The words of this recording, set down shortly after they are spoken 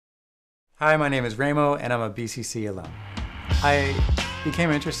Hi, my name is Remo and I'm a BCC alum. I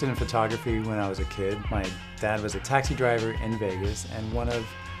became interested in photography when I was a kid. My dad was a taxi driver in Vegas, and one of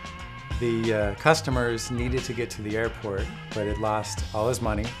the customers needed to get to the airport, but had lost all his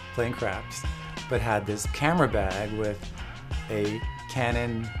money playing craps, but had this camera bag with a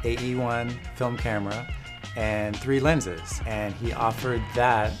Canon AE1 film camera and 3 lenses, and he offered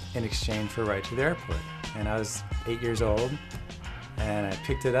that in exchange for a ride to the airport. And I was 8 years old, and I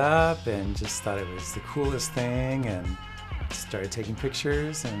picked it up and just thought it was the coolest thing, and started taking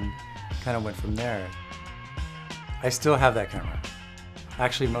pictures and kind of went from there. I still have that camera.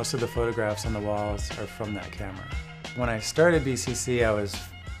 Actually, most of the photographs on the walls are from that camera. When I started BCC, I was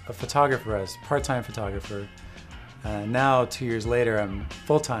a photographer. I was a part-time photographer. Now, 2 years later, I'm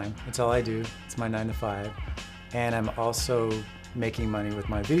full-time. It's all I do. It's my 9 to 5. And I'm also making money with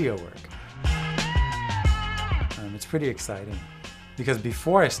my video work. It's pretty exciting, because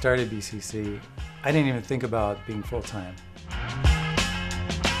before I started BCC, I didn't even think about being full-time.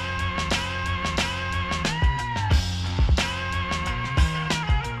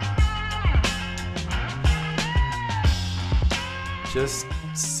 Just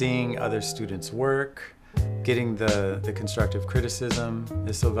seeing other students work, getting the constructive criticism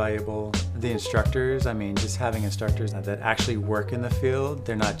is so valuable. The instructors, just having instructors that actually work in the field,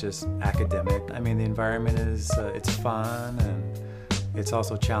 they're not just academic. The environment is, it's fun, and it's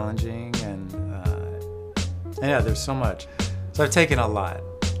also challenging, and yeah, there's so much. So I've taken a lot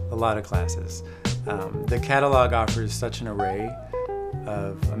of classes. The catalog offers such an array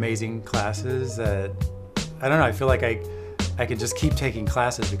of amazing classes that, I don't know, I feel like I could just keep taking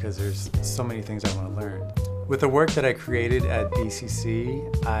classes because there's so many things I want to learn. With the work that I created at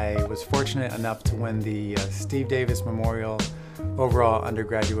BCC, I was fortunate enough to win the Steve Davis Memorial Overall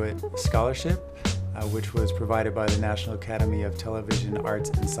Undergraduate Scholarship, which was provided by the National Academy of Television Arts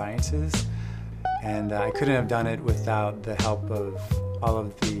and Sciences. And I couldn't have done it without the help of all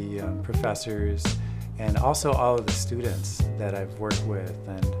of the professors and also all of the students that I've worked with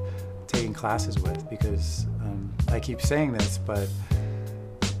and taken classes with, because I keep saying this, but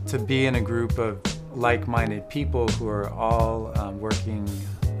to be in a group of like-minded people who are all working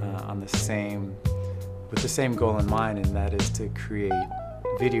with the same goal in mind, and that is to create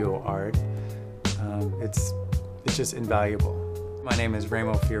video art, it's just invaluable. My name is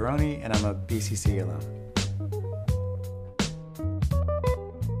Remo Fioroni, and I'm a BCC alum.